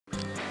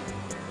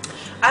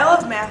I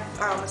love math.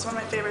 It's one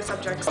of my favorite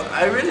subjects.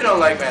 I really don't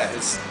like math.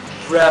 It's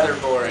rather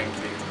boring,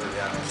 to be completely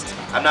honest.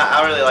 I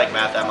don't really like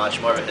math that much.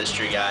 More of a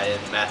history guy,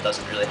 and math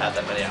doesn't really have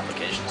that many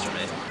applications for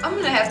me. I'm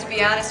gonna have to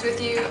be honest with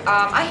you.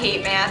 I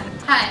hate math.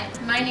 Hi,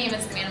 my name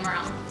is Amanda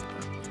Morrell.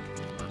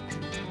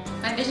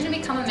 My vision to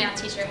become a math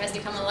teacher has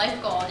become a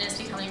life goal and is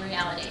becoming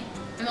reality.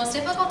 My most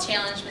difficult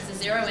challenge was to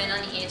zero in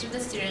on the age of the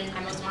student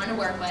I most wanted to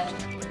work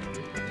with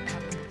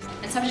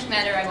and subject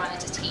matter I wanted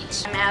to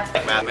teach. Math.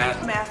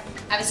 Math.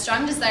 I have a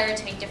strong desire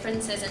to make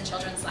differences in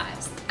children's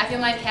lives. I feel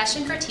my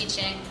passion for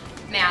teaching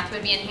math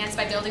would be enhanced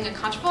by building a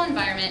comfortable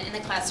environment in the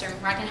classroom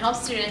where I can help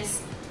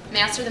students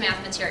master the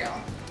math material.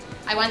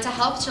 I want to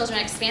help children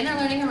expand their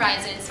learning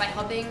horizons by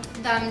helping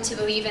them to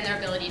believe in their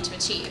ability to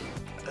achieve.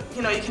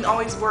 You know, you can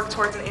always work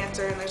towards an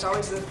answer, and there's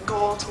always a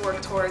goal to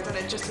work towards, and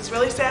it just is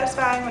really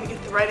satisfying when you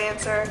get the right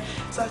answer.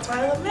 So that's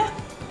why I love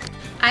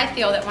math. I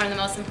feel that one of the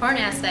most important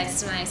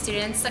aspects to my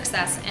students'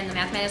 success in the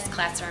mathematics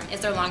classroom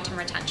is their long-term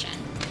retention.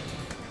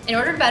 In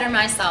order to better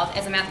myself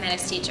as a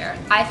mathematics teacher,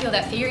 I feel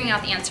that figuring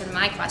out the answer to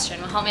my question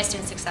will help my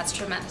students' success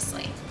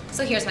tremendously.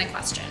 So here's my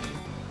question.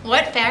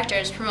 What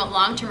factors promote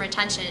long-term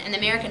retention in the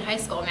American high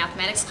school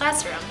mathematics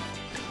classroom?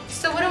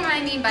 So what do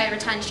I mean by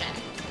retention?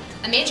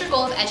 A major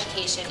goal of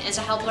education is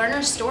to help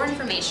learners store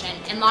information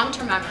in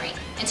long-term memory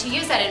and to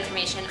use that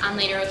information on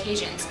later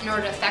occasions in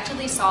order to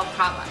effectively solve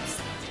problems.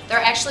 There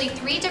are actually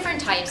 3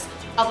 different types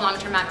of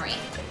long-term memory.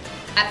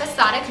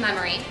 Episodic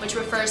memory, which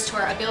refers to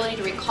our ability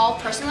to recall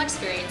personal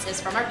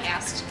experiences from our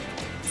past.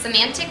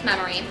 Semantic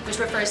memory, which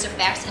refers to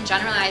facts and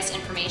generalized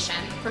information.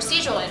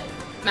 Procedural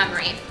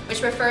memory,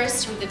 which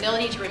refers to the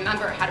ability to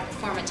remember how to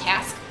perform a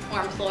task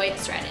or employ a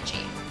strategy.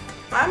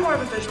 I'm more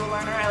of a visual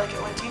learner. I like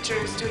it when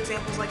teachers do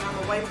examples like on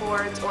the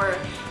whiteboards, or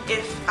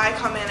if I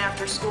come in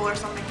after school or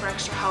something for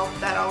extra help,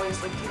 that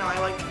always, I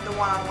like the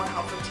one-on-one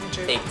help from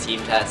teachers. Take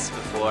team tests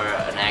before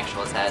an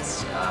actual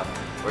test,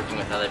 working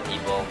with other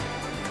people,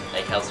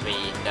 helps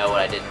me know what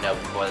I didn't know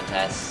before the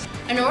test.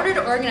 In order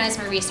to organize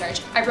my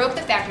research, I broke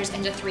the factors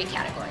into 3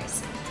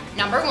 categories.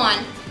 Number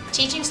 1,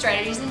 teaching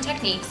strategies and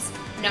techniques.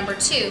 Number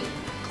 2,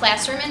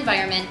 classroom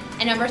environment.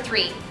 And number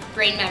 3,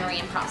 brain memory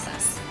and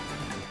process.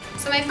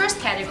 So my first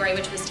category,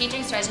 which was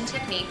teaching strategies and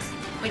techniques,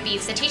 would be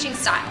the teaching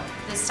style,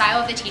 the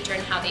style of the teacher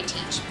and how they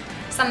teach.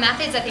 Some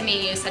methods that they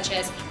may use, such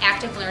as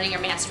active learning or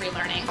mastery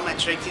learning. My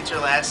trig teacher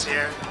last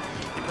year,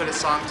 he put a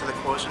song to the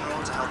quotient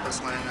rule to help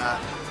us learn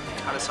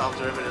how to solve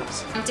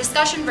derivatives.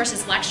 Discussion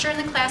versus lecture in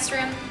the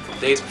classroom.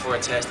 Days before a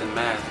test in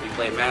math, we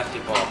play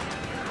basketball.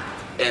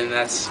 And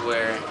that's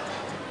where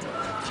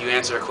if you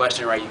answer a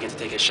question right, you get to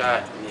take a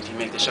shot. And if you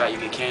make the shot, you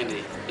get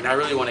candy. And I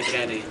really wanted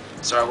candy,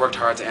 so I worked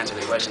hard to answer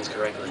the questions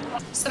correctly.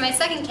 So my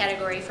second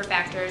category for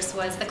factors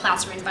was the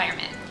classroom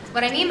environment.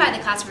 What I mean by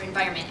the classroom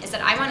environment is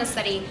that I want to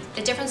study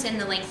the difference in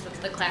the length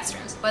of the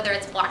classrooms, whether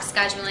it's block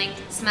scheduling,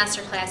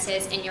 semester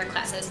classes, in-year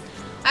classes.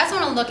 I also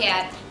want to look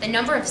at the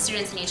number of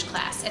students in each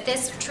class, if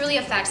this truly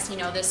affects,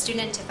 the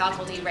student to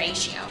faculty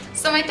ratio.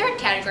 So my third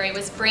category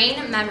was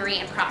brain, memory,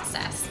 and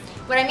process.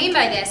 What I mean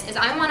by this is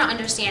I want to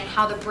understand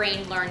how the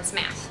brain learns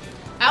math.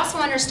 I also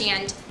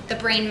understand the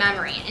brain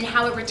memory and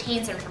how it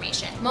retains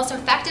information, most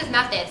effective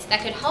methods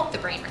that could help the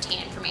brain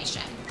retain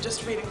information.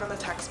 Just reading from the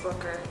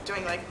textbook or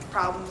doing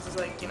problems is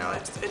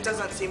it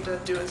doesn't seem to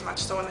do as much.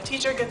 So when the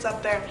teacher gets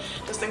up there,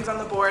 does things on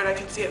the board, I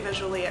can see it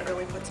visually, it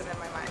really puts it in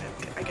my mind.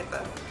 I get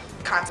the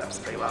concepts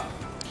pretty well.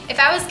 If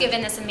I was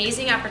given this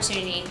amazing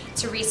opportunity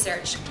to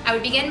research, I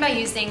would begin by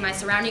using my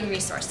surrounding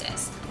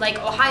resources, like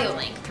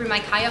OhioLink through my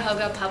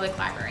Cuyahoga Public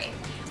Library.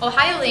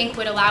 OhioLink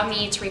would allow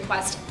me to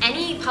request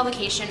any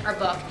publication or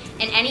book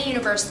in any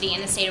university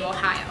in the state of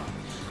Ohio.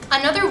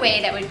 Another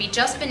way that would be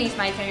just beneath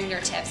my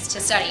fingertips to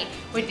study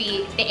would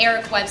be the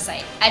ERIC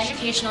website,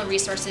 Educational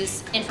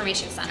Resources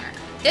Information Center.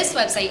 This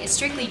website is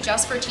strictly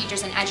just for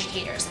teachers and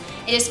educators.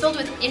 It is filled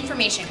with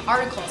information,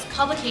 articles,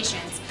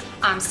 publications,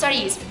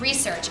 studies,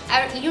 research,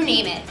 you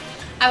name it.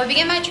 I would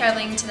begin by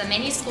traveling to the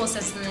many school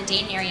systems in the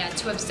Dayton area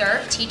to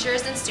observe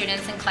teachers and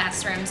students in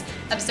classrooms,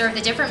 observe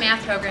the different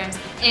math programs,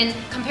 and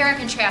compare and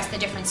contrast the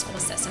different school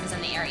systems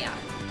in the area.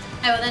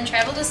 I will then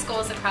travel to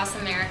schools across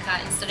America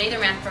and study their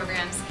math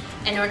programs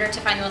in order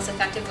to find the most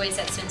effective ways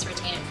that students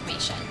retain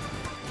information.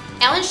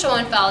 Alan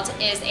Schoenfeld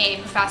is a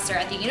professor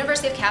at the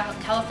University of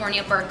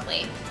California,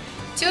 Berkeley.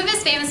 2 of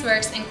his famous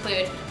works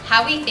include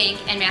How We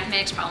Think and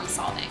Mathematics Problem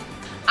Solving.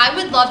 I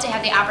would love to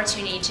have the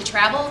opportunity to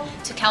travel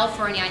to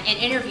California and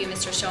interview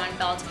Mr.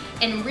 Schoenfeld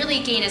and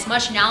really gain as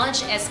much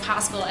knowledge as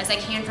possible as I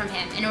can from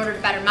him in order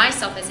to better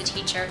myself as a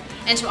teacher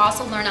and to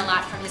also learn a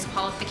lot from his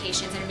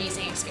qualifications and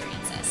amazing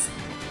experiences.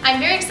 I'm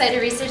very excited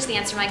to research the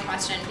answer to my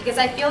question because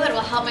I feel that it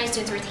will help my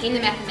students retain the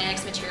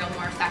mathematics material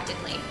more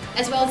effectively,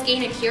 as well as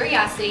gain a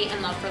curiosity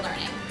and love for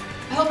learning.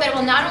 I hope that it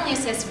will not only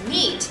assist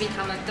me to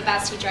become the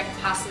best teacher I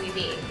could possibly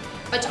be,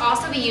 but to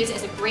also be used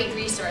as a great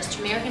resource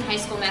to American high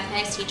school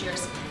mathematics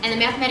teachers and the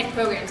mathematics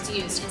programs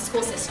used in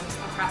school systems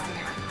across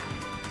America.